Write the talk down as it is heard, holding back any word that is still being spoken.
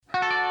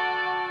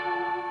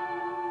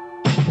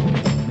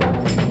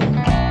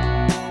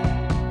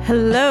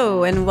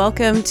Hello and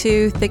welcome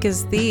to Thick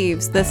as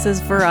Thieves. This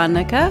is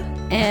Veronica.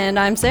 And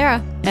I'm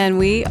Sarah. And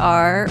we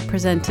are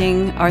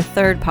presenting our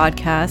third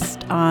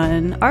podcast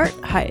on art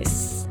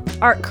heists,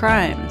 art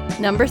crime.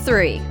 Number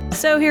 3.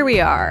 So here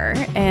we are,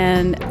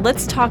 and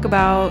let's talk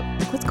about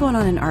what's going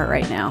on in art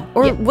right now.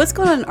 Or what's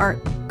going on in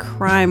art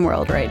crime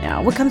world right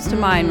now. What comes to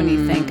mind when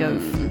you think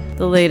of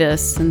the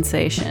latest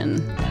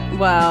sensation?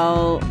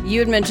 Well, you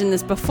had mentioned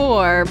this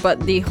before, but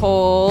the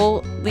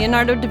whole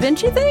Leonardo da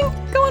Vinci thing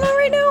going on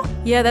right now?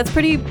 Yeah,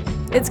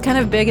 it's kind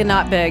of big and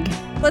not big.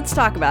 Let's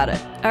talk about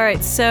it. All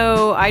right,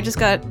 so I just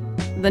got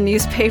the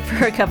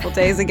newspaper a couple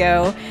days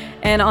ago,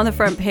 and on the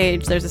front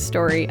page there's a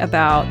story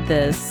about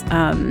this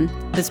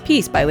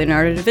piece by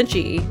Leonardo da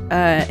Vinci.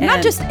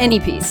 Not just any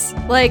piece,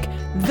 like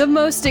the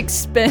most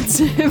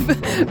expensive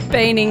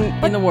painting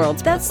in the world.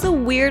 That's the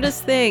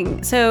weirdest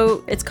thing.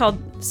 So it's called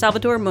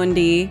Salvator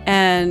Mundi,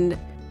 and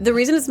the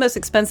reason it's most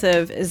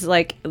expensive is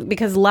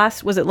because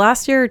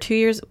last year or 2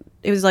 years?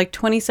 It was like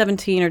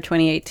 2017 or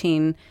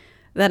 2018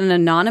 that an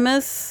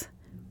anonymous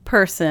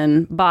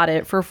person bought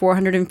it for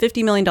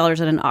 $450 million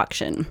at an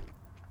auction.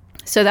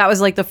 So that was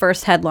like the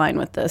first headline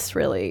with this,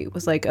 really. It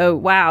was like, oh,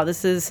 wow,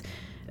 this is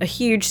a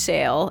huge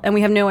sale, and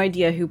we have no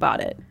idea who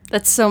bought it.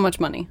 That's so much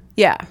money.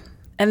 Yeah.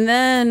 And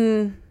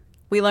then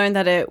we learned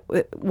that it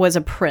was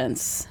a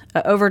prince.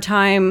 Over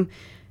time,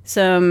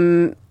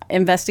 some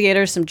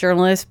investigators, some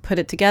journalists put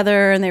it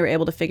together, and they were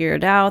able to figure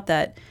it out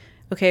that,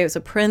 okay, it was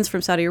a prince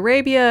from Saudi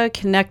Arabia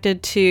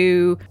connected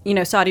to,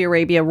 Saudi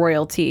Arabia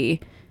royalty.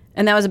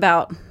 And that was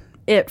about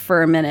it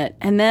for a minute.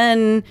 And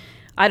then,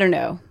 I don't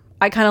know,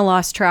 I kind of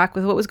lost track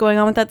with what was going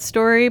on with that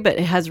story, but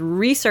it has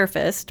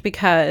resurfaced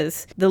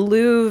because the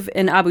Louvre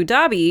in Abu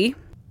Dhabi,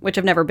 which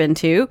I've never been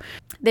to,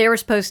 they were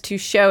supposed to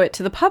show it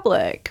to the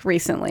public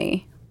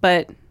recently,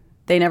 but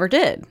they never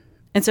did.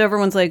 And so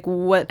everyone's like,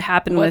 what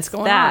happened with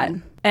that?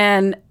 On?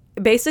 And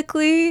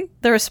basically,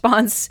 the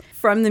response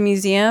from the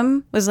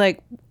museum was like,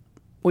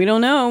 we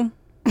don't know.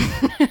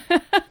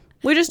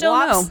 We just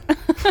don't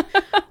know.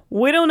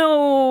 We don't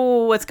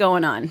know what's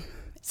going on.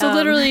 So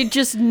literally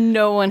just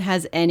no one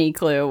has any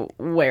clue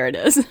where it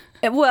is.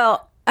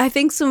 Well, I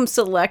think some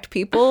select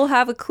people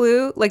have a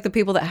clue, like the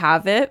people that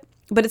have it,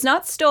 but it's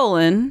not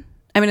stolen.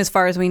 I mean, as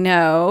far as we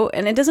know,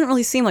 and it doesn't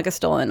really seem like a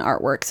stolen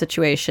artwork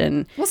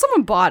situation. Well,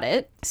 someone bought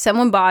it.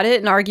 Someone bought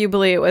it, and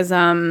arguably it was,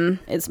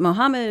 it's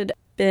Mohammed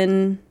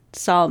bin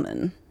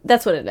Salman.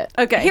 That's what it is.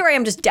 Okay. Here I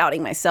am just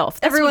doubting myself.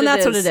 That's what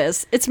it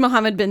is. It's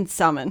Mohammed bin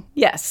Salman.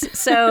 Yes.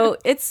 So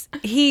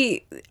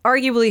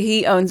arguably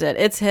he owns it.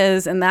 It's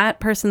his, and that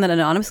person that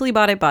anonymously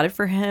bought it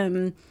for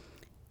him.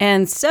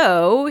 And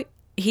so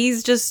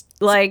he's just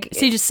like...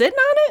 Is he just sitting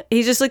on it?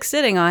 He's just like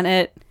sitting on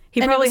it.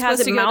 He probably has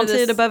it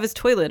mounted above his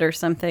toilet or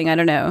something. I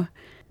don't know.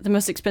 The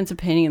most expensive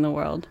painting in the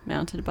world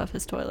mounted above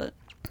his toilet.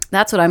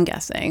 That's what I'm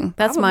guessing.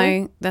 That's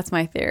my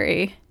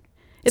theory.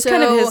 It's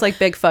kind of his like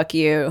big fuck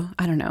you.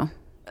 I don't know.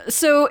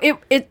 So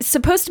it's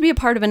supposed to be a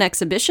part of an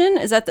exhibition?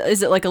 Is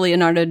it like a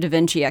Leonardo da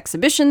Vinci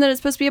exhibition that it's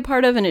supposed to be a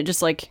part of, and it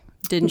just like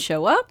didn't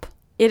show up?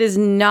 It's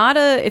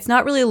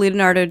not really a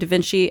Leonardo da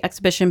Vinci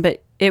exhibition,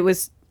 but it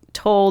was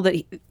told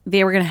that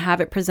they were going to have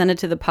it presented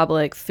to the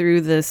public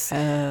through this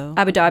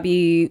Abu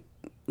Dhabi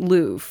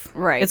Louvre.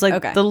 Right. It's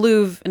like the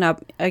Louvre, and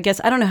I guess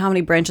I don't know how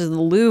many branches of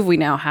the Louvre we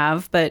now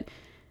have, but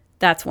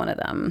that's one of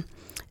them.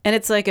 And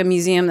it's like a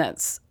museum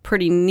that's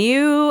pretty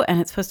new,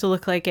 and it's supposed to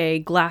look like a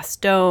glass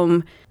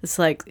dome that's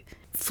like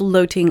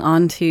floating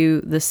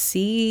onto the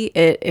sea.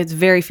 It's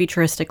very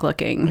futuristic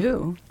looking.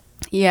 Ooh.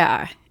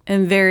 Yeah,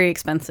 and very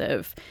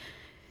expensive.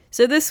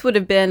 So this would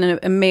have been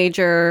a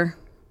major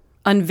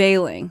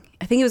unveiling.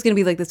 I think it was going to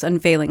be like this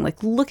unveiling,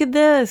 like, look at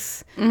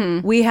this.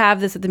 Mm-hmm. We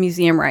have this at the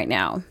museum right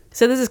now.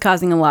 So this is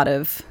causing a lot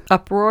of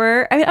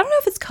uproar. I mean, I don't know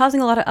if it's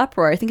causing a lot of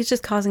uproar. I think it's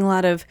just causing a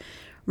lot of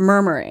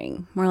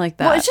murmuring, more like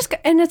that. Well,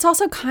 it's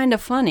also kind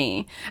of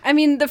funny. I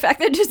mean, the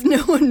fact that just no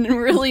one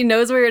really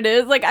knows where it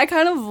is, like, I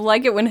kind of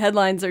like it when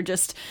headlines are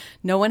just,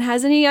 no one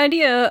has any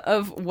idea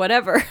of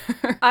whatever.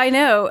 I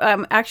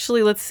know.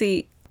 Actually, let's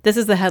see. This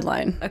is the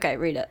headline. Okay,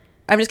 read it.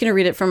 I'm just going to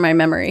read it from my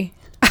memory.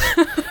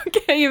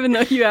 Okay, even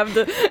though you have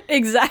the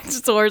exact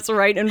source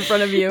right in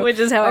front of you. Which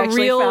is how I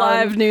actually real found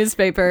live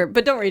newspaper.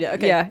 But don't read it.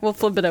 Okay, yeah. We'll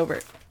flip it over.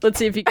 Let's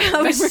see if you can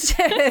remember. Oh,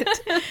 shit.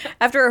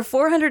 After a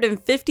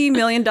 $450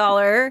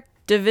 million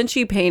Da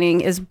Vinci painting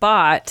is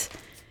bought,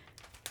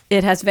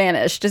 it has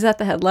vanished. Is that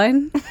the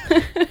headline?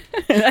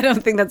 I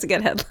don't think that's a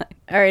good headline.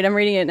 All right, I'm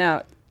reading it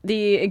now.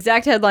 The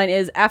exact headline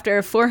is, after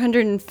a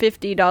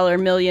 $450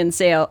 million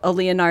sale, a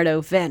Leonardo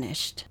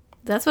vanished.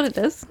 That's what it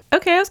is?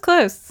 Okay, I was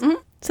close.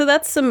 Mm-hmm. So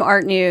that's some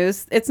art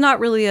news. It's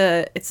not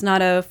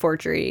not a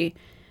forgery.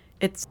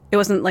 It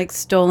wasn't like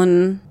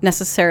stolen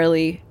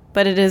necessarily,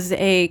 but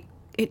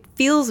it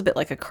feels a bit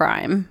like a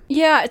crime.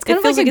 Yeah, it's kind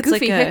of like a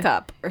goofy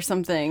hiccup or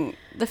something.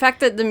 The fact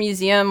that the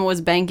museum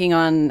was banking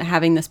on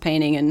having this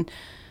painting and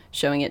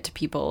showing it to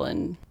people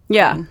and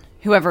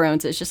whoever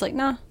owns it is just like,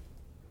 nah,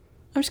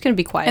 I'm just going to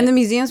be quiet. And the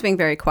museum's being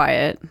very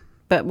quiet,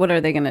 but what are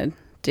they going to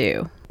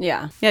do.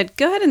 Yeah. Yeah,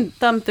 go ahead and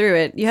thumb through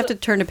it. You have to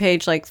turn to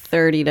page like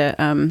 30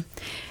 to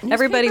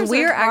everybody,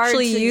 we're are hard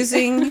actually to-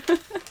 using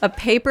a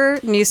paper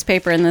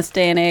newspaper in this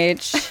day and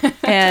age,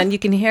 and you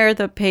can hear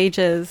the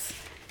pages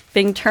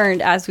being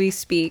turned as we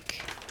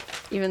speak.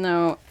 Even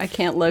though I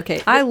can't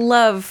locate. I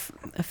love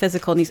a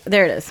physical news.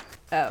 There it is.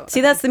 Oh.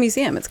 See, that's the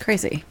museum. It's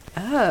crazy.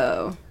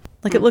 Oh.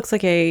 Like it looks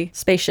like a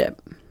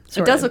spaceship. It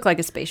sort does of. look like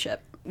a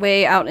spaceship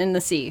way out in the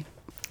sea.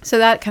 So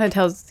that kind of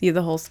tells you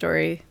the whole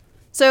story.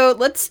 So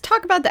let's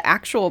talk about the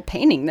actual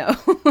painting, though.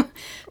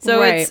 So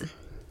Right. it's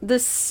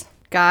this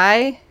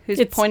guy who's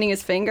It's- pointing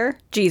his finger.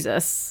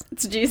 Jesus.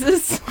 It's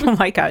Jesus. Oh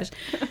my gosh.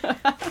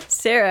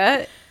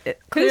 Sarah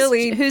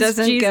clearly who's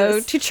doesn't go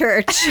Jesus? to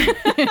church.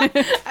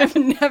 I've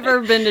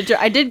never been to church.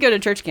 I did go to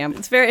church camp.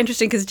 It's very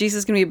interesting because Jesus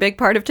is going to be a big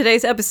part of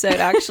today's episode,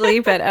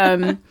 actually. But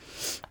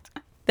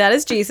that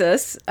is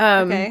Jesus.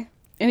 Okay.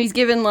 And he's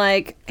given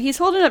he's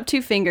holding up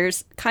two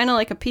fingers, kind of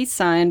like a peace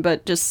sign,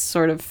 but just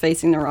sort of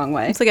facing the wrong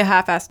way. It's like a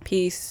half-assed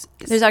piece.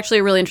 There's actually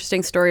a really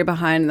interesting story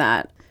behind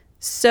that.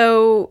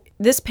 So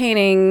this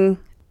painting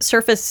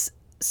surfaced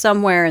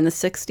somewhere in the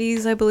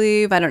 60s, I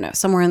believe. I don't know,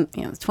 somewhere in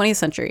the 20th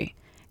century.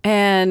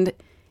 And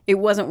it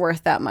wasn't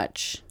worth that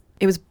much.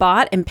 It was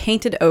bought and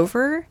painted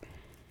over.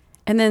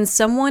 And then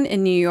someone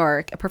in New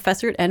York, a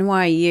professor at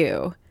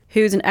NYU,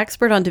 who's an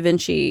expert on Da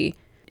Vinci,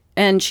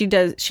 and she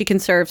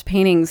conserves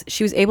paintings,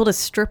 she was able to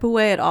strip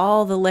away at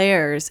all the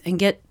layers and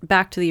get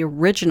back to the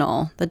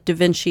original that Da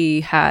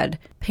Vinci had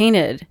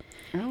painted.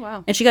 Oh,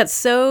 wow. And she got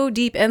so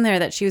deep in there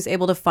that she was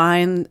able to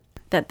find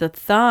that the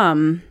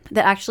thumb,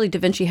 that actually Da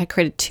Vinci had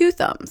created two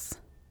thumbs.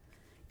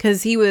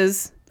 Because he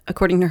was,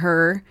 according to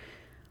her,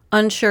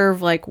 unsure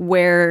of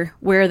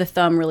where the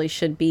thumb really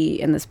should be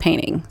in this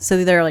painting.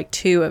 So there are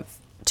two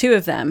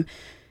of them.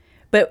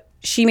 But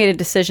she made a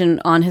decision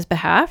on his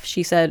behalf.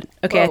 She said,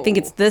 okay, I think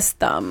it's this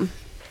thumb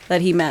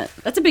that he meant.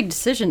 That's a big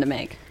decision to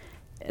make.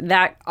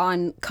 That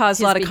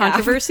caused a lot of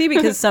controversy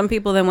because some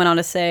people then went on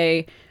to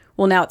say,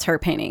 well, now it's her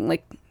painting.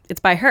 It's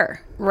by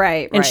her.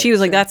 Right. And she was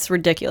like, that's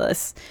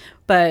ridiculous.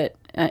 But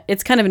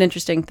it's kind of an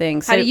interesting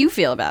thing. So How do you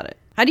feel about it?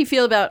 How do you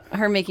feel about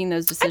her making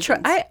those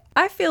decisions?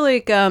 I feel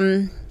like,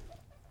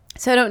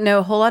 so I don't know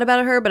a whole lot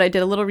about her, but I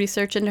did a little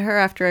research into her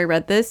after I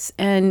read this.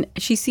 And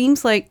she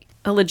seems like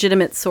a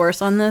legitimate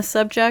source on this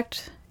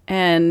subject.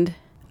 And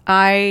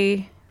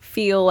I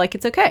feel like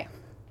it's okay.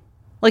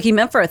 Like he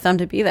meant for a thumb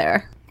to be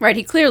there. Right,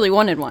 he clearly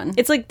wanted one.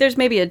 It's like there's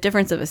maybe a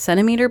difference of a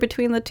centimeter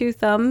between the two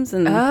thumbs.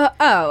 And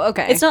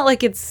okay. it's not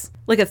like it's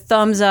like a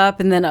thumbs up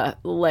and then a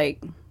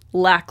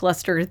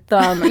lackluster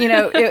thumb.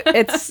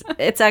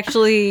 It's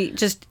actually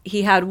just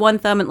he had one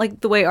thumb, and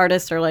the way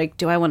artists are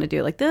do I want to do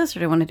it like this or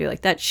do I want to do it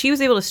like that? She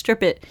was able to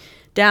strip it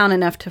down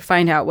enough to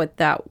find out what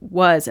that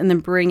was and then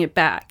bring it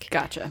back.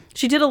 Gotcha.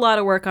 She did a lot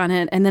of work on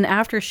it, and then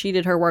after she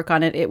did her work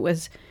on it,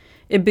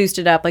 it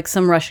boosted up.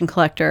 Some Russian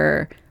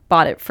collector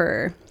bought it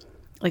for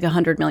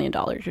 $100 million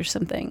or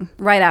something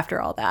right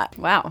after all that.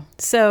 Wow.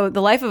 So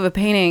the life of a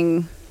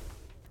painting,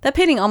 that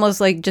painting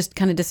almost just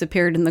kind of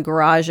disappeared in the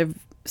garage of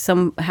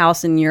some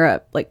house in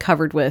Europe,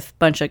 covered with a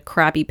bunch of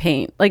crappy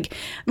paint.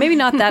 Maybe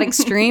not that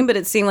extreme, but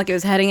it seemed like it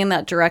was heading in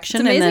that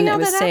direction, and then it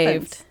was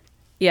saved. Happens.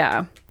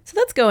 Yeah. So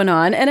that's going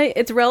on, and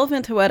it's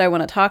relevant to what I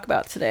want to talk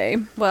about today.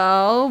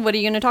 Well, what are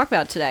you going to talk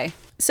about today?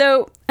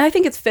 So I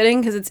think it's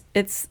fitting because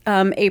it's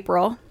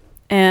April,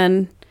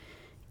 and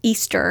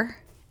Easter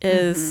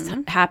is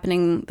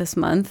happening this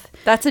month.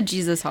 That's a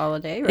Jesus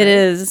holiday, right? It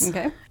is.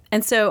 Okay.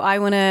 And so I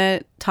want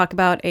to talk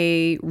about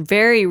a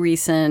very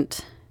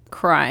recent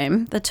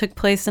crime that took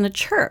place in a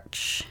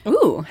church.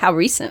 Ooh, how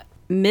recent?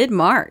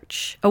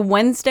 Mid-March. A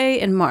Wednesday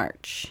in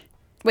March.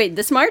 Wait,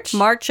 this March?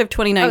 March of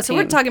 2019. Oh, so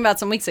we're talking about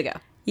some weeks ago.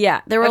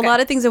 Yeah, there were Okay. a lot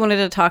of things I wanted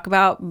to talk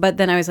about, but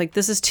then I was like,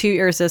 this is too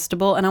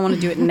irresistible, and I want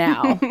to do it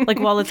now.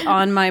 While it's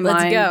on my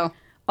Let's mind go.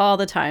 all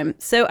the time.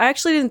 So I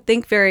actually didn't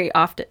think very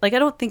often, I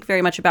don't think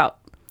very much about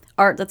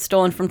art that's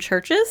stolen from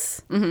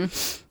churches.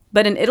 Mm-hmm.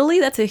 But in Italy,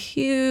 that's a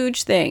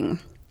huge thing.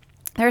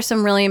 There are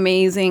some really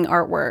amazing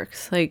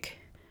artworks,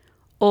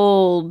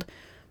 old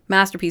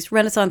masterpiece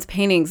Renaissance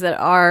paintings that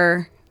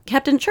are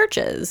kept in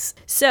churches.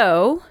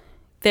 So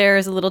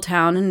there's a little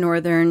town in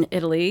northern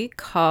Italy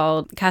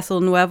called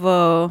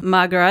Castelnuovo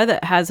Magra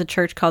that has a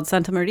church called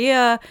Santa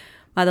Maria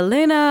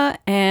Maddalena,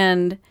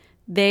 and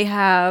they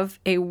have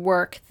a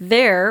work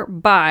there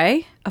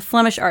by a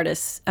Flemish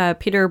artist,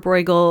 Peter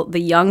Bruegel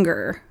the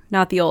Younger,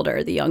 not the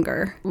older, the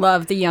younger.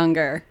 Love the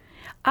younger.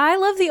 I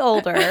love the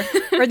older,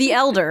 or the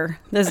elder.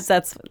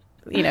 That's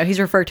he's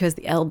referred to as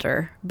the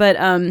elder, but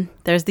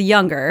there's the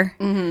younger.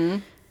 Mm-hmm.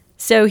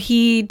 So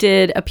he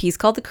did a piece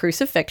called The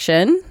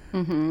Crucifixion.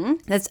 Mm-hmm.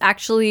 That's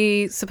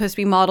actually supposed to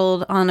be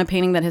modeled on a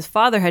painting that his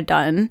father had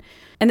done.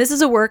 And this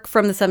is a work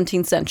from the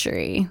 17th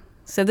century.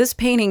 So this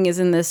painting is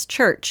in this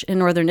church in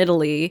northern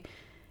Italy.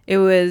 It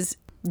was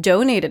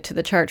donated to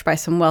the church by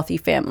some wealthy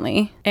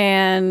family,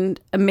 and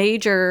a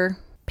major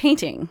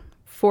painting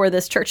for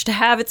this church to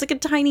have. It's a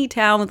tiny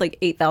town with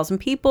 8,000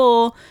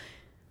 people.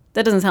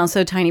 That doesn't sound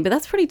so tiny, but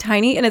that's pretty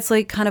tiny. And it's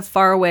kind of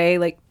far away,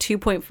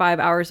 2.5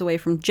 hours away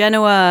from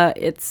Genoa.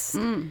 It's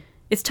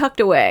It's tucked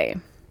away.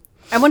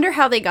 I wonder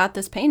how they got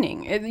this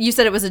painting. You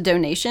said it was a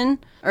donation?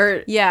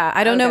 Or Yeah,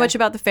 I don't know Okay. much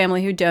about the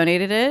family who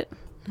donated it.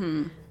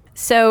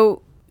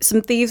 So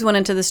some thieves went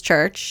into this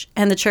church,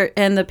 and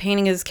the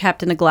painting is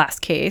kept in a glass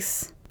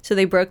case. So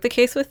they broke the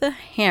case with a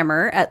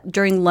hammer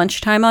during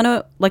lunchtime on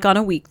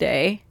a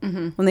weekday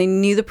when they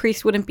knew the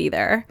priest wouldn't be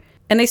there,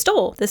 and they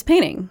stole this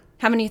painting.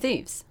 how many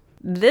thieves?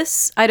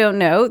 This, I don't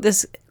know.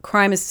 This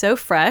crime is so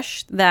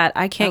fresh that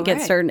I can't get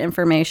right. certain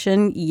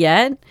information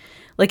yet.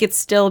 Like, it's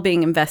still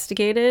being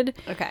investigated.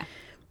 Okay.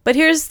 But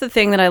here's the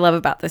thing that I love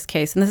about this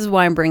case, and this is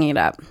why I'm bringing it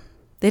up.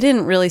 They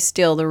didn't really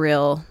steal the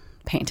real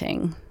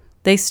painting.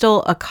 They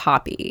stole a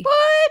copy.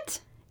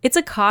 What? It's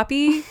a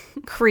copy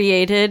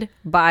created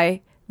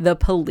by the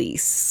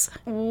police.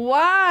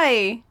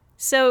 Why?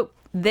 So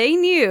they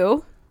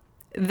knew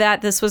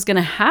that this was going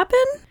to happen.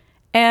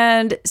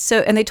 And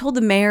they told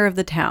the mayor of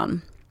the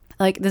town,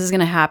 like, this is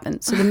going to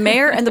happen. So the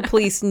mayor and the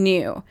police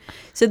knew.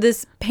 So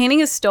this painting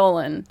is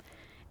stolen.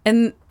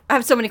 And I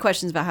have so many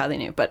questions about how they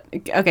knew, but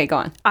okay, go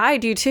on. I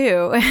do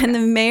too. And the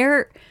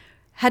mayor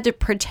had to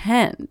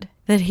pretend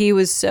that he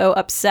was so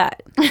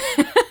upset.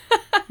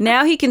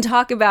 Now he can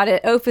talk about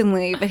it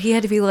openly, but he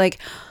had to be like,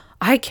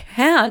 I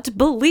can't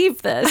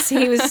believe this.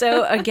 He was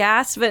so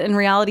aghast, but in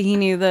reality, he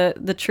knew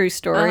the true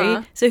story.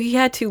 So he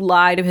had to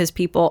lie to his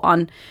people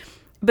on.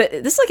 But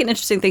this is like an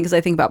interesting thing because I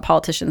think about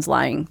politicians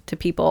lying to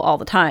people all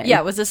the time.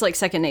 Yeah, was this like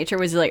second nature?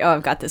 Was he like, oh,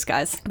 I've got this,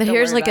 guys? But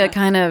here's like a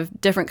kind of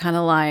different kind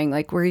of lying,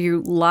 like where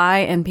you lie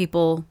and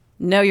people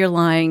know you're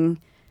lying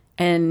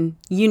and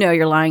you know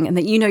you're lying and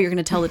that you know you're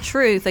going to tell the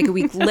truth like a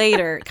week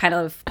later, kind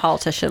of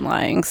politician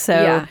lying. So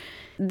Yeah.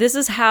 this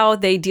is how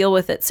they deal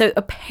with it. So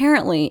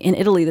apparently in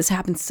Italy, this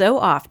happens so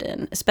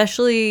often,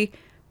 especially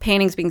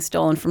paintings being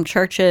stolen from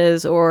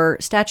churches or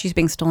statues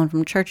being stolen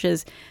from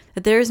churches,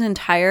 that there's an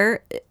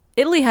entire...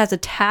 Italy has a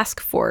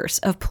task force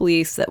of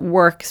police that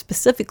work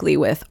specifically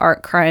with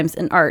art crimes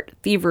and art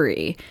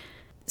thievery.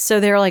 So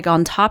they're like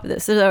on top of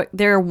this.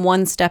 They're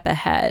one step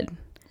ahead.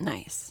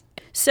 Nice.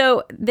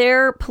 So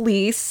their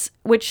police,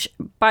 which,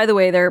 by the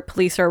way, their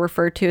police are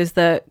referred to as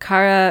the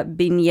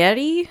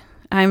Carabinieri.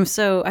 I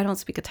don't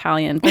speak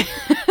Italian, but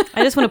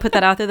I just want to put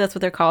that out there. That's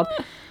what they're called.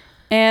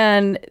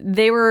 And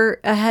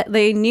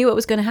they knew what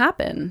was going to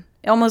happen.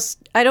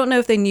 I don't know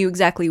if they knew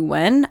exactly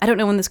when. I don't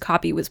know when this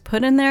copy was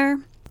put in there.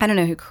 I don't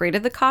know who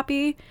created the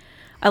copy.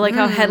 I like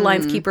how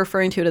headlines keep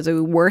referring to it as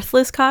a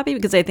worthless copy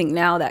because I think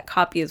now that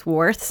copy is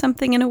worth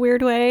something in a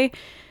weird way.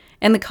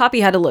 And the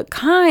copy had to look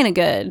kind of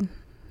good,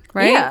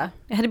 right? Yeah.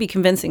 It had to be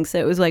convincing. So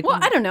it was like, Well,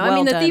 I don't know. I well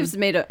mean, the done. thieves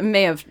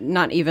may have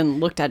not even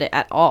looked at it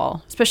at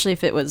all, especially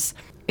if it was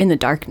in the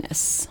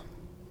darkness.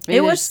 Maybe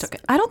It they was. just took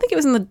it. I don't think it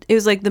was it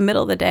was like the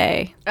middle of the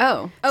day.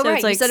 Oh, So right.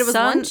 it's like you said it was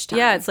lunchtime.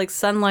 Yeah, it's like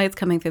sunlight's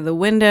coming through the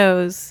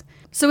windows.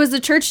 So is the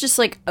church just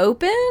like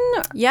open?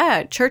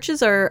 Yeah,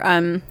 churches are.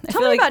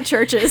 Tell me about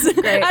churches.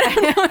 Great.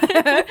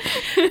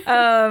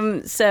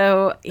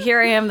 So here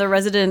I am, the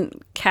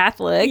resident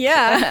Catholic.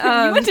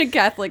 Yeah, you went to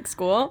Catholic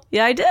school.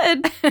 Yeah, I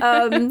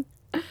did.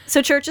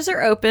 So churches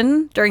are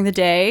open during the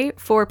day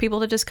for people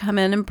to just come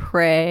in and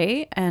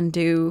pray and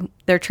do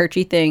their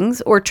churchy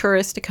things, or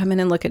tourists to come in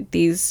and look at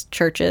these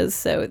churches.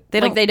 So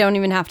they They don't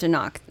even have to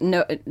knock.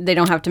 No, they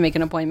don't have to make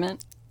an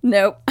appointment.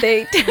 Nope.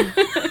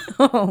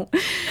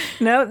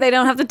 No, they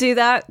don't have to do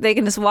that. They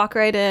can just walk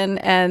right in,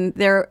 and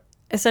they're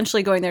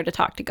essentially going there to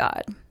talk to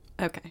God.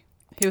 Okay.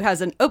 Who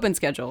has an open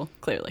schedule?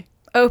 Clearly,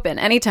 Open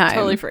anytime.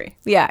 totally free.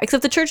 Yeah,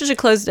 except the churches are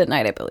closed at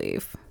night, I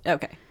believe.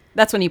 Okay,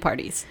 that's when he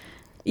parties.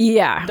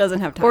 Yeah.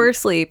 Doesn't have time. Or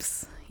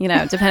sleeps,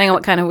 depending on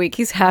what kind of week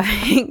he's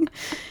having.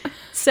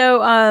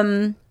 So,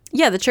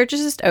 yeah, the church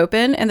is just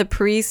open, and the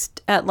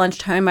priest at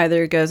lunchtime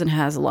either goes and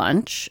has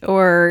lunch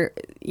or,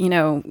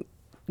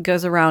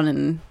 goes around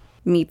and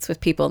meets with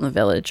people in the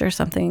village or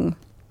something.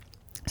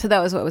 So that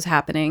was what was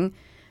happening.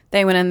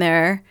 They went in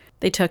there,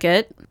 they took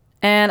it,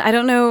 and I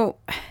don't know,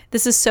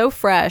 this is so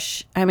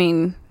fresh. I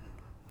mean,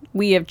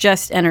 we have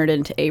just entered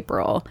into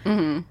April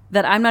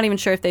that I'm not even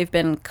sure if they've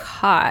been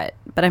caught,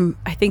 but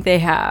I think they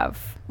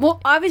have. Well,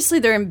 obviously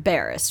they're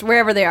embarrassed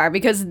wherever they are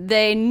because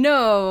they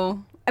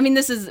know. I mean,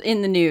 this is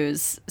in the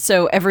news,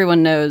 so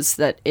everyone knows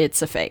that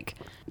it's a fake.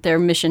 Their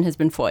mission has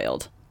been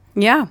foiled.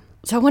 Yeah.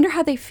 So I wonder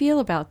how they feel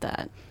about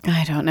that.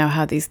 I don't know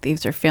how these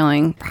thieves are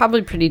feeling.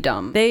 Probably pretty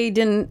dumb. They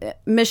didn't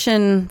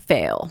mission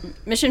fail.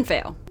 Mission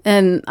fail.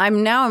 And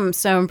I'm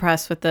so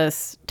impressed with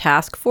this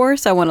task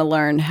force. I want to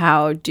learn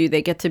how do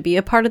they get to be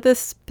a part of this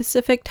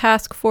specific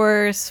task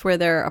force where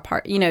they're a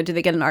part, do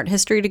they get an art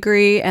history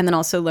degree and then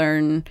also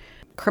learn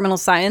criminal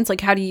science?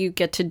 Like how do you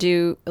get to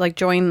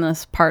join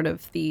this part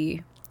of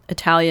the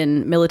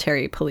Italian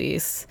military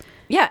police?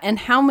 Yeah, and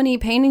how many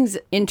paintings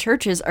in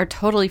churches are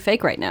totally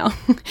fake right now?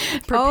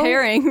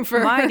 Preparing for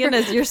my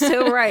goodness, you're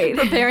so right.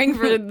 preparing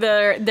for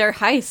their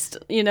heist,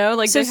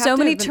 Like So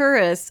many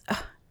tourists.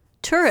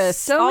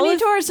 Tourists. So all many of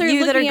tourists are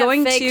you that are looking at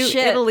going fake to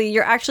shit. Italy.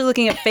 You're actually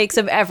looking at fakes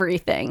of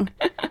everything.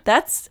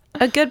 That's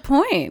a good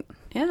point.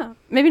 Yeah.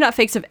 Maybe not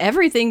fakes of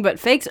everything, but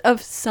fakes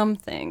of some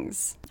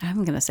things.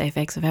 I'm going to say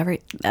fakes of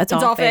every... That's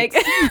It's all fake.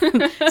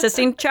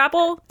 Sistine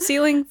Chapel,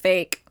 ceiling,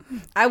 fake.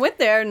 I went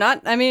there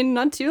not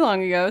too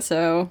long ago,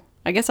 so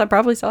I guess I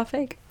probably saw a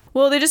fake.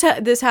 Well, they just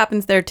this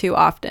happens there too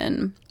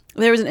often.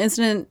 There was an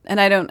incident, and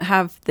I don't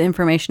have the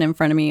information in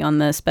front of me on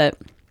this, but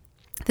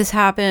this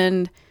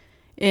happened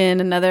in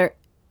another,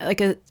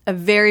 like a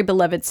very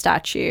beloved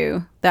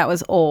statue that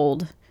was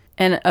old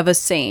and of a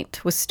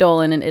saint was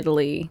stolen in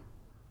Italy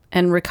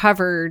and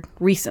recovered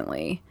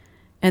recently.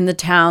 And the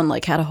town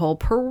like had a whole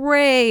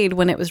parade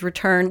when it was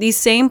returned. These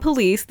same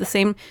police,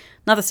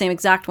 not the same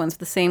exact ones, but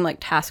the same like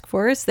task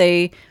force,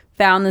 they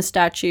found the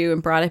statue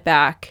and brought it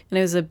back. And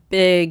it was a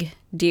big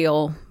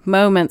deal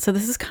moment. So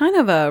this is kind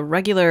of a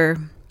regular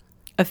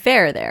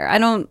affair there. I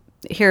don't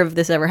hear of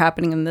this ever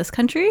happening in this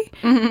country.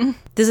 Mm-hmm.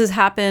 This has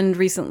happened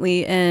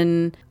recently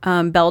in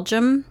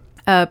Belgium.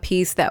 A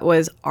piece that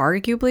was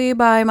arguably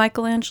by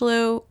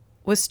Michelangelo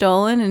was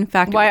stolen. In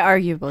fact, why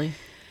arguably?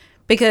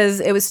 Because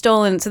it was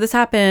stolen. So this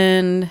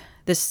happened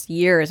this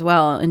year as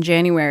well, in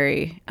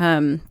January.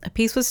 A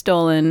piece was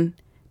stolen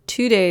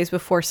 2 days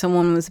before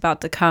someone was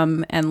about to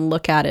come and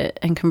look at it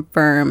and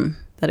confirm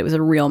that it was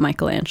a real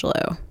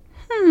Michelangelo.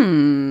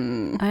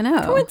 I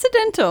know.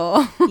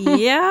 Coincidental.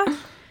 Yeah.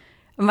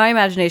 My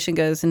imagination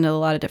goes into a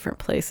lot of different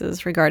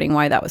places regarding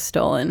why that was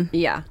stolen.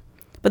 Yeah.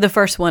 But the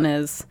first one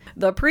is,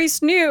 the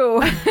priest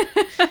knew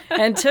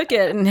and took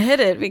it and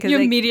hid it because you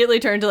immediately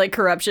turned to like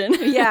corruption.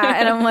 Yeah,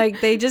 and I'm like,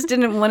 they just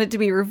didn't want it to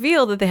be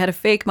revealed that they had a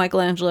fake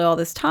Michelangelo all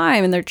this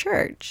time in their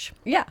church.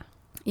 Yeah.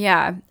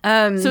 Yeah.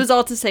 So it's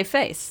all to save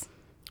face.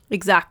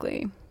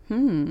 Exactly.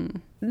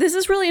 This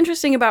is really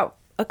interesting about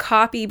a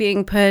copy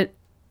being put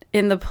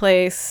in the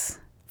place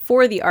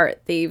for the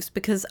art thieves,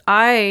 because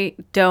I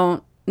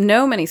don't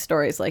know many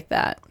stories like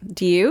that.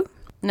 Do you?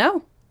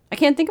 No, I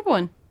can't think of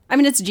one. I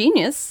mean, it's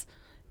genius.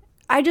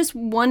 I just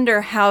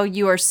wonder how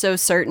you are so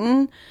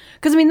certain.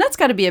 Because, I mean, that's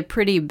got to be a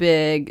pretty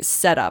big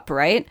setup,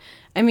 right?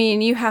 I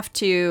mean, you have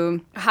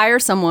to hire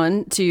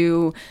someone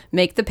to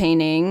make the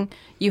painting.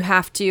 You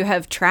have to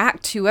have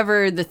tracked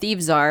whoever the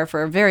thieves are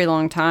for a very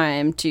long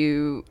time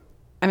to...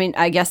 I mean,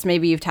 I guess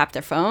maybe you've tapped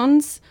their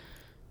phones.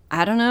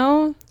 I don't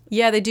know.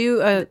 Yeah, they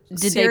do a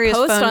Did they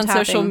post on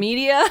social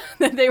media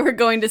that they were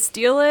going to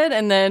steal it,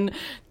 and then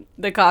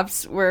the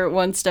cops were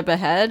one step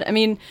ahead? I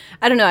mean,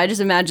 I don't know. I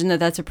just imagine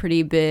that that's a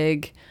pretty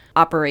big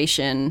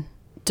operation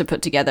to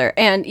put together.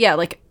 And yeah,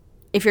 like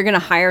if you're going to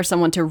hire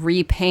someone to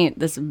repaint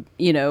this,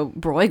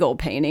 Bruegel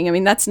painting, I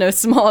mean, that's no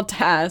small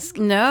task.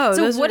 No.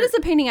 So what does the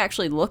painting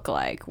actually look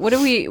like? What do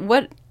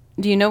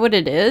you know what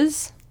it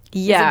is?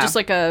 Yeah. Is it just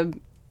like a...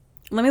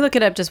 Let me look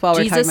it up just while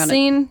we're talking about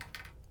scene?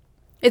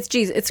 It's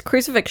Jesus. It's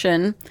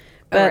crucifixion.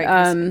 But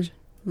crucifixion.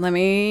 Let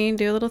me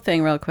do a little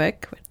thing real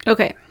quick.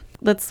 Okay,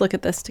 let's look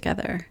at this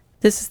together.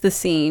 This is the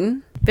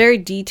scene. Very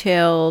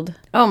detailed.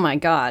 Oh my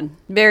God.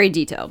 Very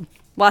detailed.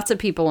 Lots of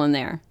people in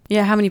there.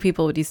 Yeah, how many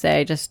people would you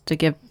say, just to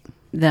give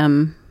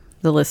them,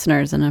 the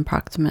listeners, an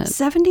approximate?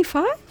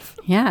 75?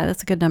 Yeah,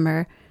 that's a good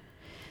number.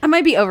 I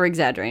might be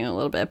over-exaggerating a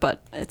little bit,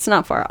 but it's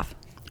not far off.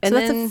 And so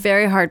that's a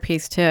very hard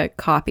piece to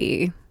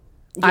copy.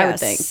 Yes. I would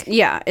think.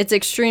 Yeah, it's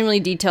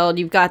extremely detailed.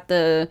 You've got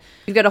a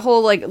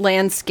whole like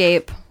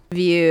landscape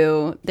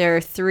view. There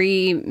are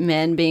 3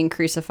 men being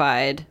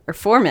crucified, or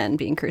 4 men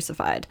being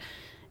crucified,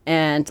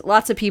 and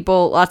lots of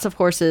people, lots of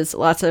horses,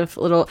 lots of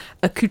little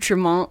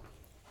accoutrements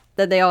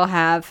that they all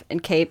have,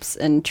 and capes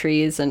and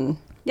trees, and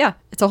yeah,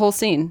 it's a whole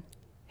scene.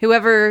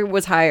 Whoever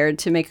was hired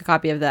to make a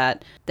copy of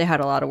that, they had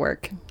a lot of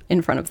work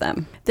in front of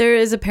them. There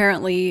is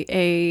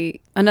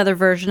apparently another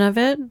version of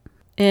it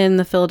in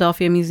the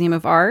Philadelphia Museum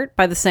of Art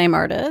by the same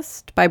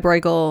artist, by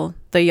Bruegel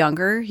the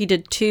Younger. He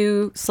did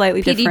 2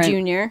 slightly different...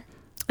 PD Jr.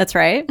 That's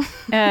right.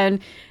 And,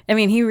 I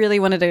mean, he really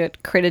wanted to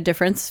create a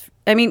difference.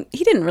 I mean,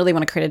 he didn't really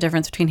want to create a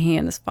difference between he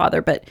and his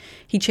father, but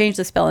he changed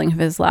the spelling of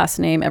his last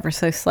name ever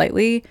so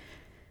slightly.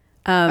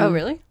 Oh,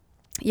 really?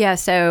 Yeah,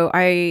 so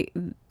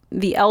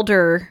the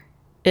elder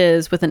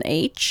is with an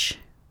H.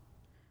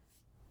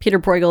 Peter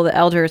Bruegel, the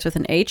elder, is with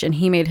an H, and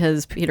he made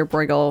his Peter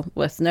Bruegel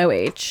with no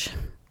H.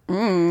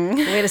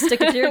 Way to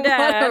stick it to your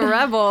dad. What a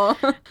rebel.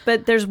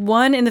 But there's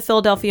one in the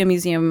Philadelphia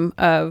Museum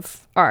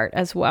of Art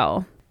as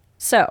well.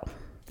 So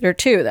there are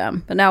 2 of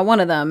them, but now one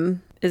of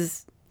them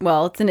is,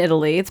 well, it's in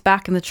Italy. It's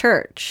back in the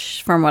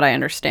church, from what I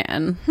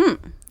understand.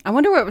 I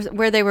wonder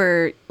where they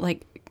were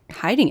like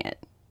hiding it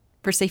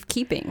for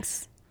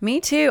safekeepings.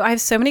 Me too. I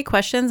have so many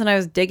questions, and I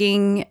was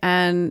digging,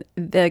 and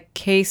the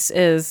case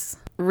is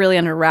really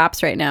under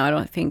wraps right now. I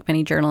don't think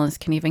many journalists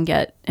can even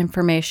get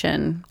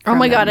information. Oh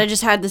my God, I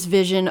just had this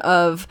vision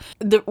of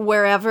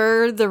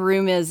wherever the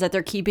room is that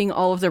they're keeping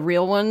all of the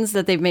real ones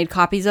that they've made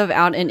copies of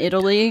out in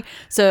Italy.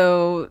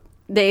 So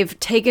they've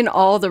taken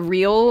all the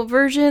real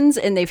versions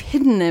and they've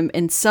hidden them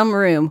in some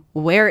room.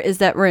 Where is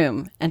that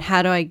room? And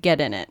how do I get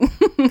in it?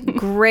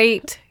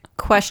 Great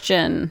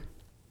question.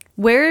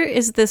 Where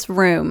is this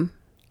room?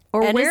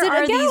 Or and where is it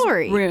are a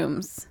gallery? These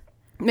rooms?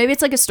 Maybe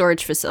it's like a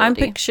storage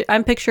facility.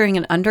 I'm picturing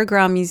an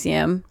underground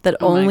museum that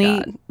Oh my only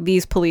God.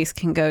 these police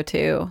can go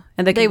to,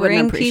 and they They can wouldn't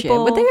bring appreciate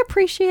people. it. Would they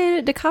appreciate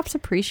it? Do cops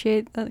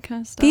appreciate that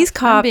kind of stuff? These I'm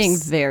cops- being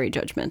very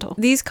judgmental.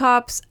 These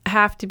cops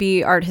have to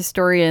be art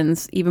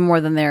historians even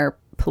more than they're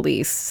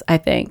police, I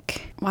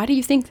think. Why do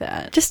you think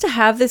that? Just to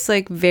have this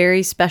like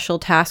very special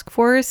task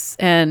force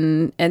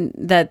and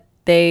that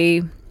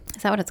they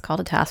is that what it's called,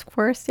 a task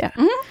force? Yeah.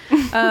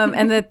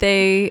 And that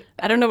they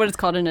I don't know what it's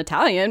called in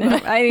Italian,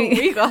 but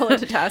we call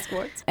it a task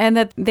force. and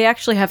that they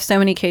actually have so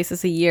many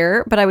cases a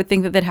year, but I would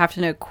think that they'd have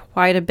to know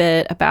quite a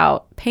bit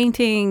about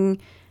painting,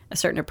 a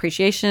certain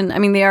appreciation. I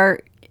mean, they are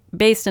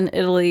based in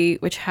Italy,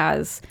 which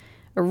has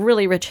a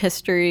really rich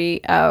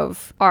history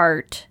of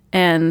art,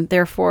 and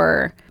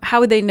therefore, how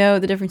would they know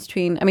the difference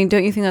between, I mean,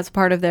 don't you think that's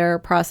part of their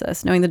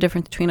process, knowing the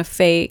difference between a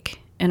fake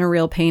and a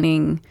real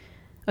painting,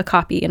 a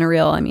copy and a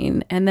real, I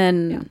mean, and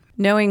then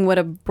knowing what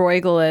a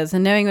Bruegel is,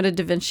 and knowing what a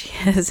Da Vinci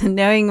is, and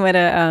knowing what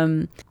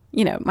a,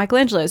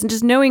 Michelangelo is, and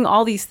just knowing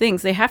all these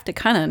things, they have to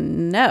kind of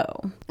know.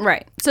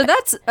 Right. So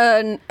that's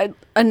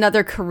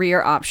another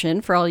career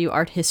option for all you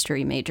art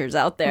history majors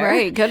out there.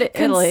 Right, go to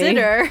Italy.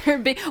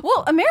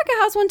 Well, America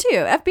has one too.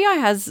 FBI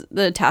has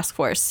the task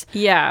force.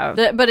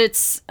 Yeah. But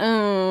it's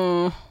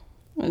I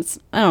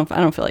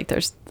don't feel like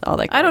there's all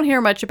that. I don't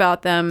hear much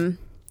about them.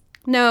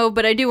 No,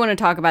 but I do want to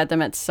talk about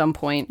them at some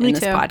point in Me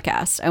this too.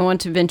 podcast. I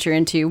want to venture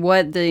into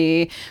what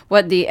the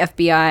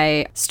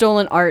FBI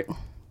stolen art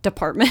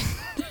department.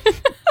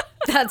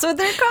 That's what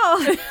they're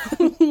called.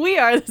 We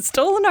are the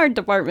stolen art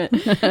department.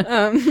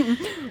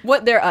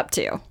 What they're up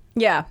to.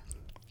 Yeah.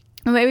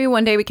 Well, maybe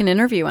one day we can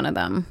interview one of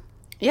them.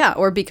 Yeah,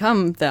 or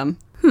become them.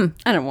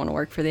 I don't want to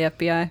work for the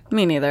FBI.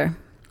 Me neither.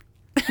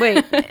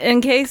 Wait,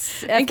 in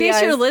case In case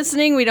you're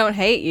listening, we don't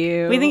hate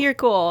you. we think you're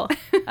cool.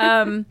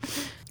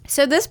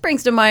 So this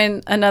brings to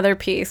mind another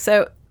piece.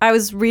 So I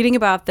was reading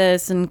about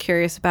this and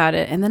curious about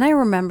it, and then I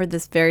remembered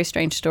this very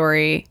strange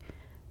story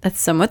that's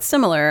somewhat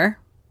similar,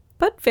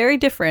 but very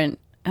different.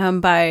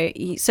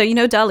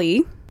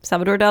 Dali,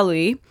 Salvador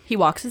Dali. He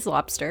walks his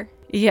lobster.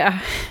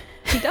 Yeah.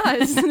 He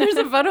does. There's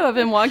a photo of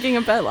him walking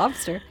a pet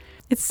lobster.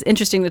 It's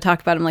interesting to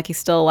talk about him like he's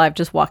still alive,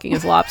 just walking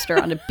his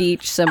lobster on a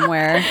beach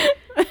somewhere.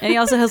 And he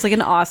also has like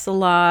an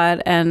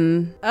ocelot,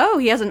 and Oh,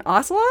 he has an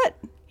ocelot?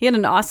 he had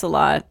an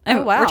ocelot.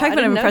 Oh, wow. We're talking I about him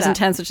didn't in know present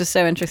that. tense, which is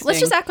so interesting. Let's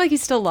just act like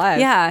he's still alive.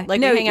 Yeah.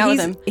 Like No, we hang out with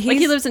he's- him. Like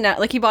he lives in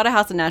like he bought a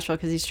house in Nashville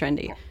because he's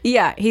trendy.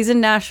 Yeah, he's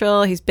in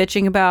Nashville. He's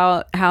bitching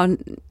about how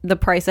the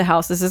price of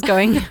houses is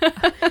going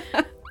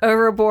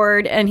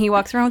overboard, and he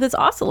walks around with his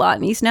ocelot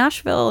in East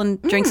Nashville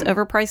and drinks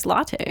overpriced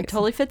lattes.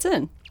 Totally fits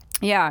in.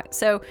 Yeah,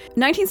 so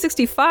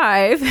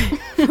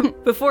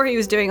 1965, before he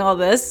was doing all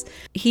this,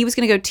 he was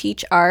going to go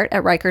teach art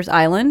at Rikers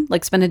Island,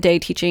 like spend a day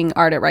teaching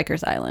art at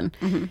Rikers Island.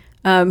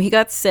 He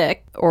got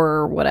sick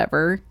or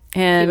whatever,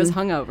 and He was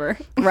hungover.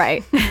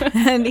 right,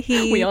 and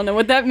We all know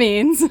what that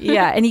means.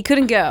 yeah, and he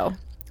couldn't go.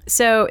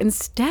 So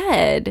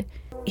instead,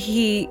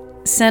 he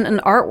sent an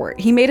artwork.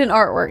 He made an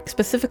artwork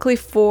specifically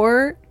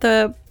for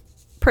the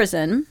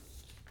prison.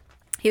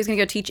 He was going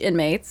to go teach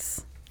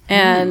inmates.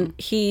 And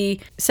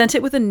he sent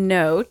it with a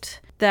note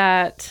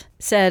that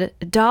said,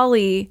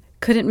 Dali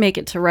couldn't make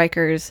it to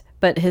Rikers,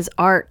 but his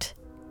art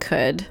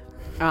could.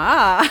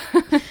 Ah.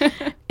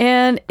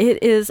 And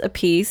it is a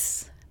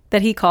piece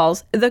that he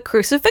calls the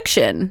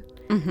Crucifixion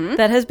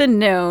that has been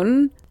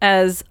known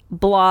as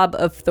Blob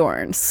of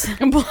Thorns.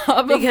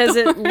 Because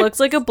it looks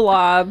like a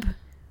blob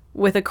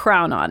with a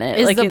crown on it.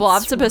 Is like the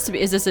blob it's- supposed to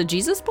be, is this a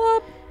Jesus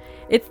blob?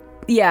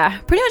 Yeah,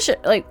 pretty much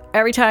like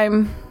every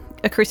time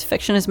a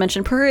crucifixion is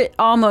mentioned,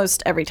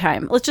 almost every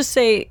time. Let's just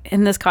say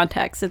in this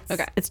context,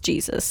 it's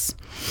Jesus.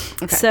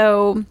 Okay.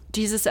 So,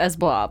 Jesus as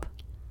blob.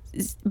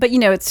 but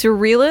it's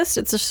surrealist.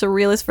 It's a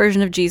surrealist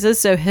version of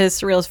Jesus. So his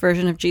surrealist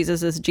version of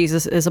Jesus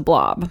is a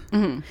blob.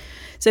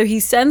 So he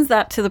sends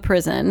that to the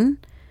prison,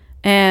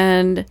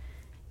 and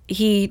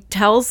he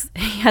has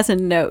a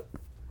note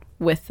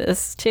with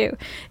this too.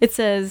 It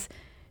says,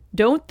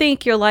 "Don't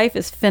think your life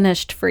is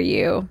finished for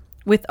you.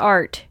 With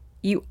art,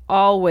 you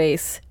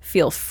always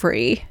feel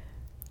free."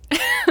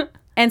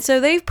 And so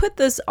they've put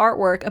this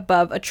artwork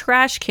above a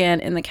trash can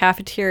in the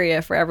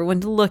cafeteria for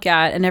everyone to look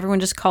at, and everyone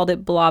just called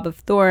it Blob of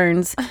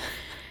Thorns.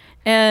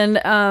 And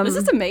This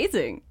is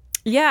amazing.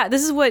 yeah,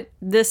 this is what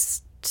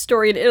this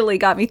story in Italy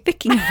got me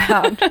thinking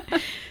about.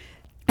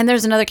 And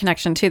there's another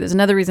connection too. There's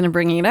another reason I'm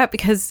bringing it up,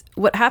 because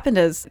what happened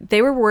is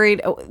they were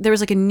worried. There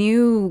was like a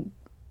new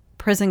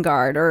prison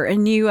guard or a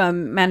new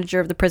manager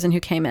of the prison who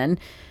came in,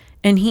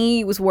 and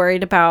he was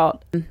worried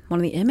about one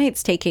of the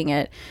inmates taking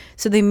it.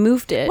 So they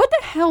moved it. What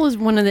the hell is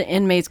one of the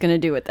inmates going to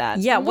do with that?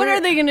 Yeah, What are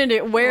they going to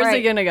do? Where's Right.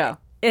 it going to go?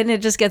 And it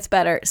just gets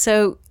better.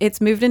 So it's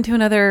moved into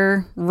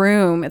another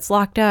room. It's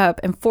locked up,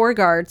 and 4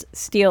 guards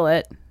steal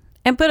it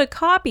and put a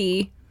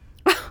copy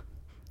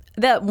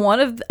that one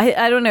of,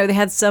 I don't know, they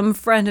had some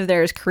friend of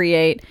theirs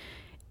create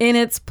in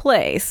its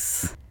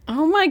place.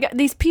 Oh my God.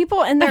 These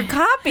people and their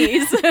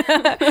copies.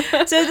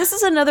 So this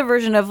is another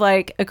version of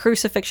like a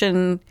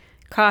crucifixion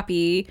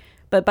copy,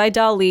 but by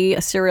Dali, a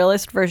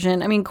surrealist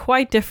version. I mean,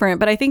 quite different,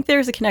 but I think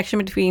there's a connection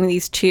between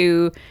these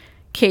two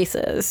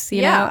cases,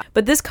 you know?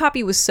 But this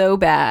copy was so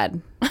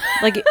bad.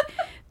 Like,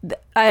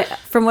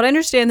 from what I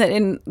understand, that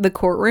in the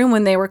courtroom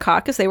when they were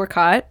caught, because they were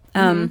caught,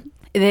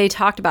 they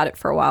talked about it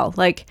for a while.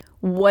 Like,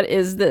 what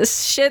is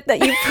this shit that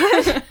you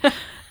put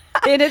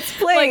in its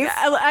place? Like,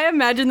 I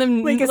imagine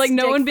them, like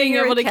no one being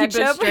able to keep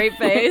a straight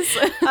face.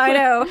 I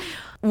know.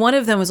 One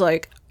of them was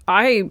like,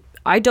 I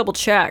double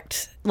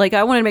checked. Like,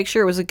 I wanted to make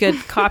sure it was a good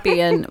copy,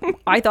 and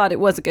I thought it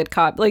was a good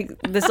copy.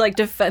 Like, this like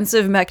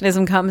defensive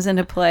mechanism comes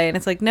into play, and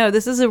it's like, no,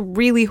 this is a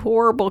really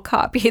horrible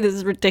copy. This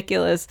is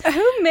ridiculous.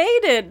 Who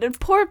made it?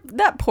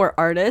 That poor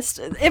artist.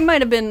 It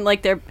might have been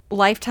like their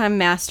lifetime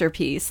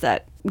masterpiece,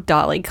 that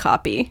Dali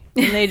copy,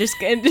 and they just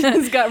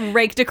got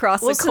raked across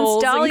the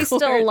coals. Since Dali's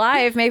still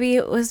alive, maybe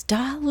it was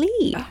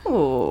Dali.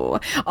 Oh,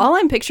 all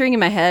I'm picturing in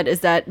my head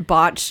is that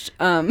botched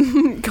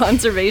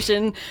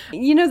conservation.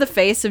 You know, the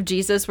face of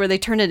Jesus, where they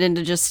turn it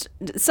into just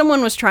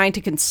someone was trying to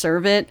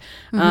conserve it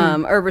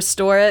or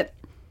restore it,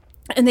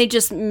 and they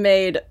just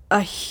made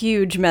a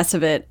huge mess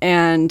of it,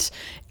 and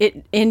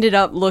it ended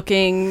up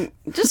looking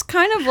just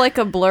kind of like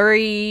a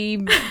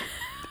blurry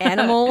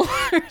animal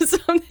or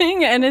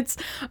something, and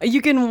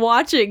you can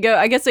watch it go.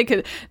 I guess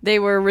they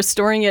were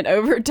restoring it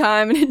over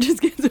time, and it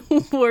just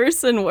gets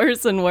worse and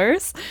worse and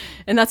worse,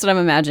 and that's what I'm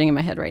imagining in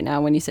my head right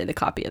now when you say the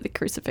copy of the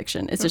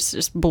crucifixion. It's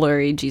just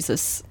blurry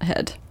Jesus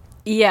head.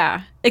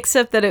 Yeah,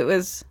 except that it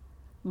was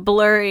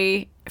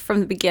blurry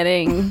from the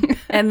beginning,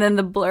 and then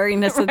the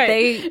blurriness that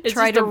they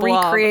tried to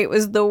recreate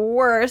was the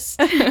worst.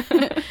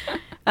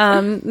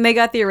 They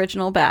got the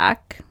original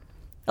back.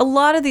 A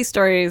lot of these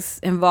stories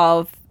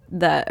involve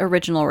the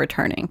original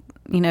returning,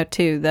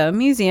 to the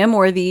museum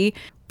or the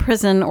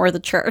prison or the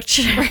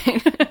church,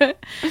 right?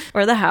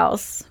 Or the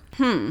house.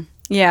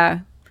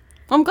 Yeah.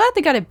 Well, I'm glad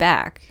they got it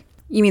back.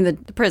 You mean the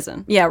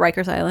prison? Yeah,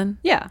 Rikers Island.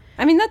 Yeah.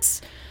 I mean,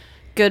 that's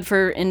good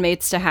for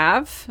inmates to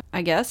have,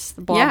 I guess.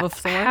 The blob of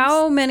thorns.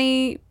 How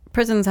many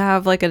prisons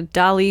have like a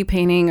Dali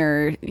painting,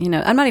 or,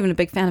 I'm not even a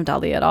big fan of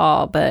Dali at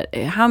all, but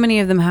how many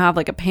of them have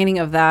like a painting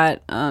of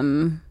that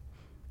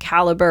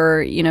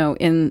caliber,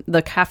 in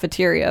the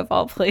cafeteria of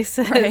all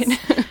places? Right.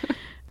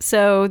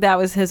 So that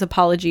was his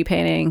apology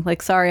painting.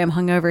 Like, sorry, I'm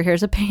hungover.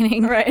 Here's a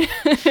painting. Right.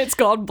 It's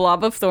called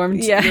Blob of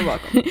Thorns. Yeah. You're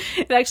welcome.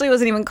 It actually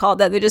wasn't even called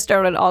that. They just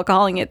started all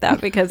calling it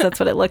that because that's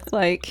what it looked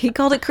like. He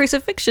called it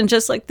crucifixion,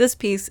 just like this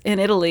piece in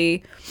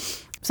Italy.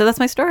 So that's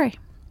my story.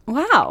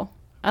 Wow.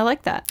 I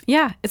like that.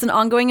 Yeah. It's an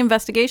ongoing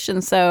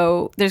investigation.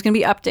 So there's going to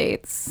be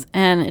updates.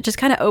 And it just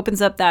kind of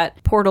opens up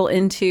that portal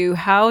into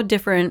how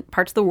different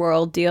parts of the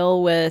world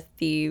deal with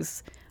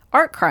these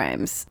art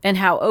crimes and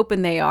how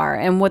open they are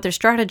and what their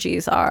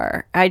strategies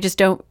are. I just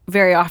don't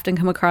very often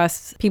come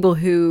across people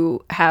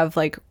who have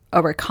like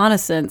a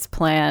reconnaissance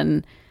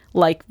plan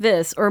like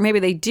this, or maybe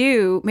they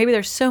do. Maybe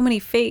there's so many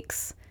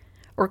fakes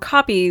or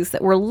copies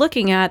that we're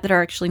looking at that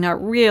are actually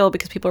not real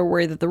because people are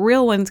worried that the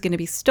real one's going to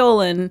be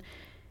stolen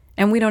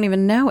and we don't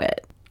even know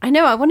it. I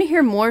know. I want to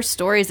hear more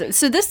stories.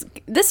 So this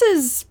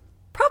is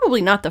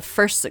probably not the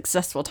first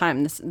successful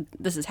time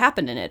this has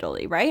happened in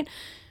Italy, right?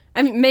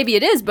 I mean, maybe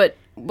it is, but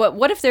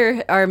what if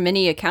there are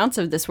many accounts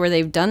of this where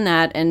they've done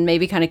that and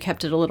maybe kind of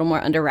kept it a little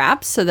more under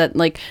wraps so that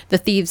like the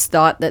thieves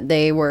thought that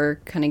they were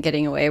kind of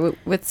getting away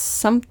with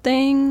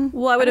something?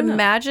 Well, I would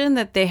imagine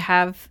that they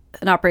have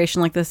an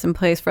operation like this in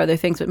place for other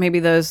things, but maybe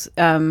those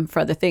for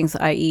other things,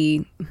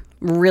 i.e.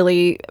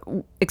 really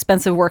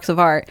expensive works of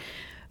art,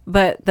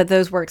 but that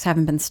those works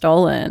haven't been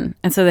stolen.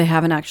 And so they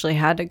haven't actually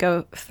had to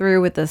go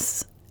through with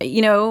this.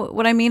 You know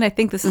what I mean? I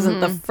think this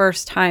isn't the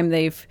first time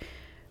they've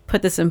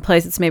put this in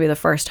place. It's maybe the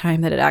first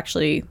time that it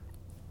actually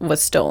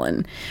was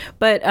stolen.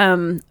 But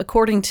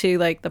according to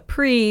like the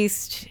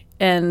priest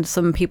and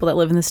some people that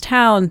live in this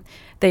town,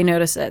 they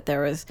noticed that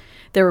there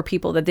were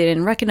people that they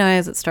didn't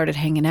recognize that started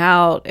hanging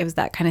out. It was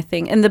that kind of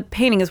thing. And the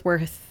painting is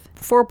worth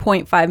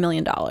 $4.5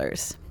 million.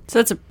 So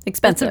that's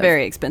expensive. That's a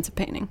very expensive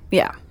painting.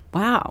 Yeah.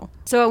 Wow.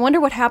 So I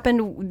wonder what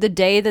happened the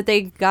day that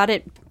they got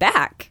it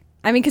back.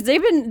 I mean, because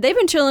they've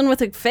been chilling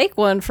with a fake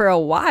one for a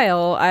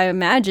while, I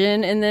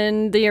imagine, and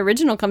then the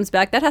original comes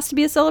back. That has to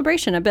be a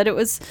celebration. I bet it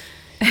was,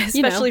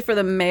 especially for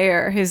the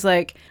mayor, who's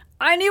like,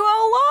 I knew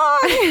all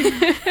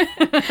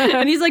along,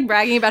 and he's like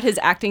bragging about his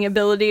acting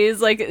abilities,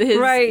 like his,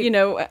 right.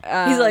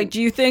 He's like,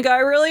 do you think I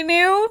really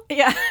knew?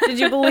 Yeah. Did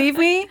you believe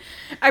me?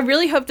 I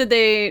really hope that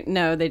they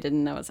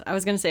didn't. I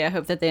was going to say I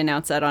hope that they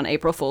announced that on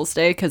April Fool's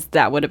Day because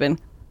that would have been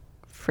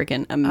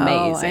freaking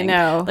amazing. Oh,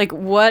 I know. Like,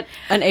 what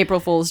an April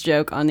Fool's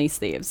joke on these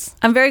thieves.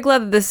 I'm very glad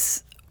that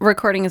this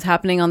recording is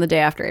happening on the day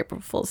after April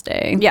Fool's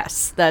Day.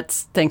 Yes,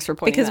 thanks for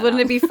pointing because that wouldn't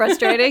out. it be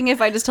frustrating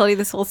if I just told you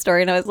this whole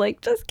story and I was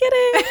like, just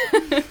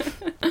kidding.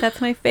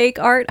 That's my fake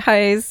art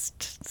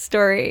heist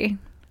story.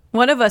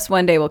 One of us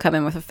one day will come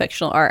in with a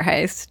fictional art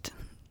heist,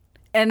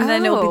 and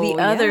then it'll be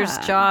the other's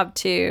job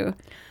to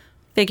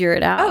figure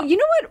it out. Oh, you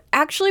know what?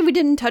 Actually, we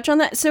didn't touch on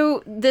that.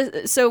 So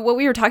what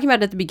we were talking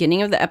about at the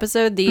beginning of the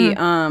episode,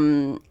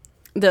 the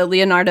the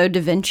Leonardo da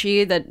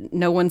Vinci that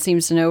no one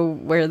seems to know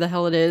where the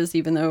hell it is,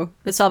 even though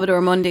The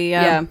Salvador Mundi,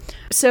 yeah.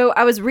 So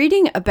I was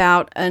reading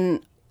about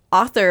an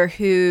author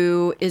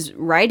who is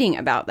writing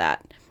about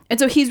that. And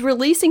so he's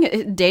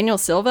releasing Daniel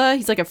Silva.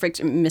 He's like a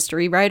fiction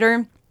mystery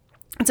writer.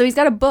 And so he's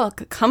got a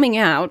book coming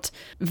out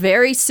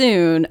very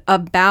soon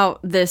about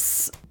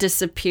this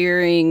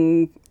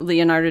disappearing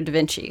Leonardo da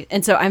Vinci.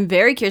 And so I'm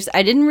very curious.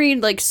 I didn't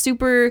read like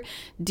super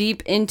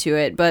deep into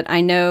it, but I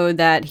know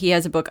that he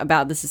has a book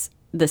about this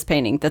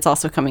painting that's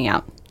also coming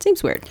out.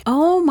 Seems weird.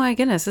 Oh my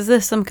goodness, is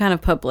this some kind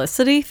of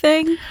publicity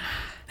thing?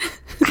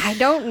 I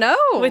don't know.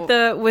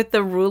 With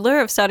the ruler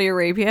of Saudi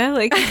Arabia,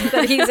 like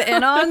that he's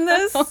in on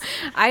this?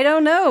 I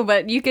don't know,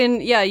 but you can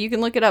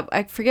look it up.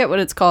 I forget what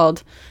it's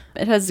called.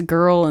 It has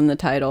girl in the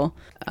title.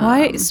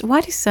 Why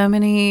do so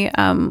many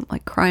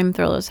like crime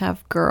thrillers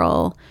have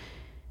girl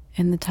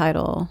in the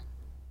title?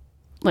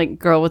 Like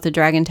girl with the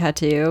dragon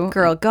tattoo.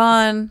 Girl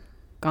gone.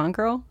 Gone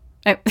girl?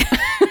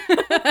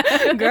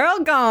 Girl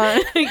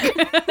gone.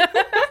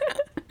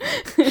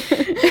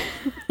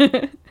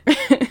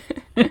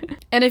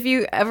 And if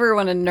you ever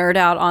want to nerd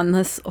out on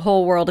this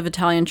whole world of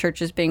Italian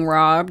churches being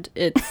robbed,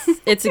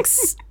 it's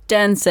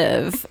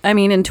extensive. I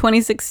mean, in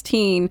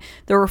 2016,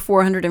 there were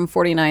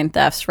 449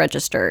 thefts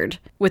registered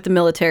with the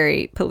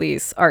military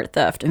police art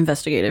theft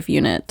investigative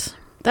unit.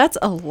 That's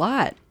a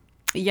lot.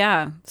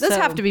 Yeah. Those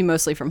have to be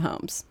mostly from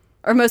homes.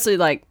 Or mostly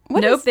like...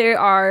 They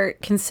are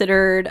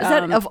considered... Is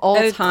that of all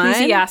time?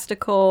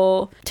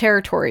 Ecclesiastical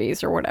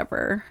territories or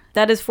whatever.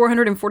 That is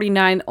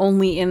 449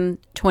 only in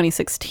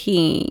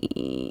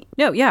 2016.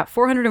 No, yeah,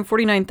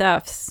 449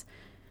 thefts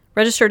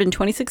registered in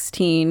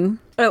 2016.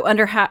 Oh,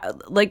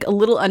 like a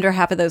little under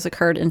half of those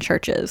occurred in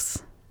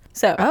churches.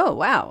 So... Oh,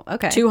 wow.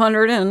 Okay.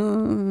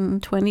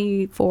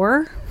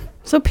 224.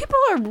 So people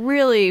are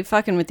really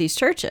fucking with these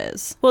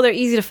churches. Well, they're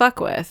easy to fuck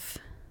with.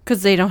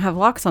 Because they don't have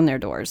locks on their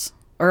doors.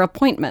 Or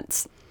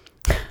appointments.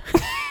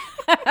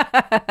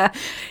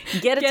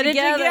 Get it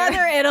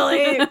together,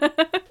 Italy.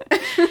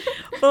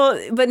 Well,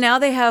 but now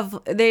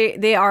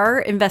they are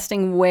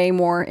investing way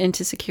more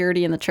into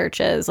security in the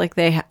churches. Like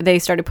they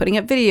started putting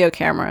up video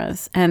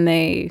cameras, and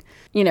they,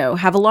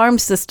 have alarm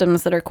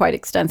systems that are quite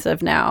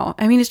extensive now.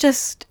 I mean,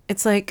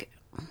 it's like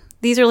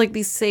these are like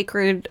these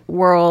sacred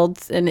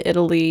worlds in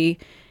Italy.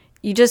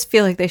 You just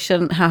feel like they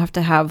shouldn't have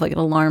to have like an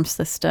alarm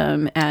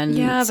system and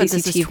CCTV. But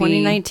this is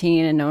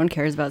 2019 and no one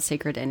cares about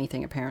sacred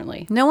anything,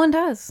 apparently. No one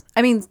does.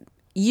 I mean,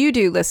 you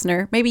do,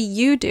 listener. Maybe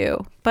you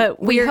do. But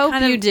we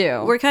hope you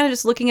do. We're kind of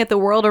just looking at the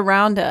world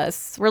around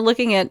us. We're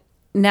looking at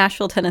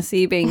Nashville,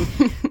 Tennessee being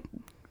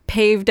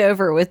paved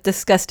over with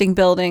disgusting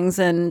buildings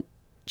and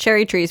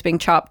cherry trees being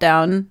chopped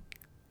down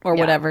or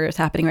whatever is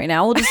happening right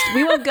now.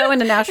 We won't go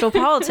into national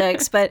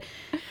politics, but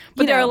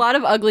there are a lot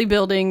of ugly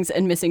buildings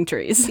and missing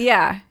trees.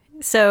 Yeah.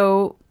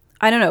 So,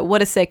 I don't know,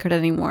 what is sacred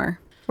anymore?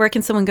 Where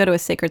can someone go to a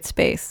sacred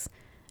space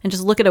and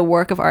just look at a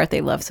work of art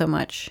they love so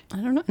much? I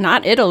don't know.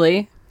 Not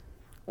Italy.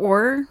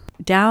 Or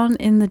down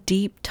in the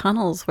deep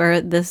tunnels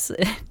where this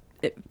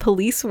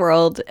police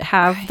world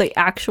have the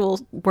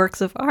actual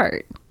works of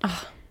art.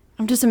 Oh,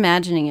 I'm just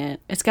imagining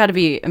it. It's got to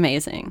be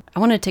amazing.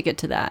 I want a ticket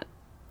to that.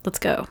 Let's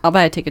go. I'll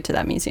buy a ticket to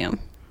that museum.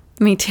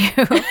 Me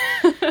too.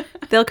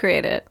 They'll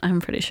create it,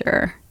 I'm pretty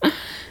sure.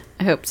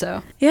 I hope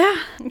so. Yeah.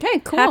 Okay,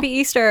 cool. Happy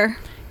Easter.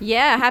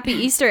 Yeah, happy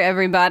Easter,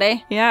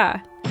 everybody.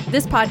 Yeah.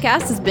 This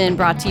podcast has been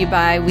brought to you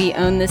by We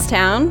Own This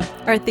Town.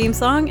 Our theme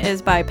song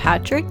is by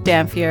Patrick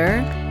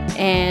Dampier.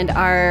 And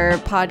our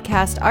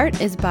podcast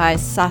art is by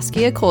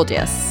Saskia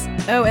Koldias.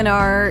 Oh, and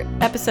our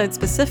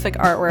episode-specific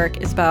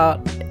artwork is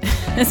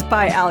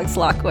by Alex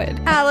Lockwood.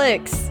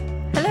 Alex!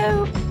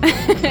 Hello!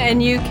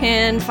 And you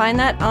can find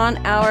that on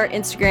our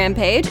Instagram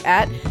page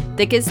at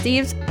Thick as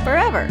Thieves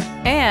Forever.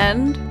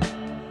 And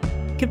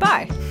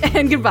goodbye.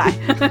 And goodbye.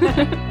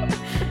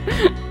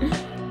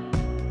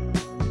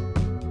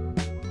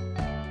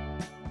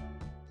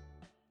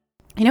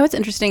 You know what's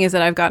interesting is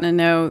that I've gotten to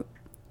know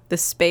the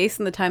space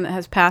and the time that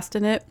has passed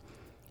in it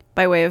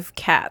by way of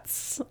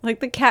cats,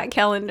 like the cat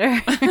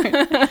calendar.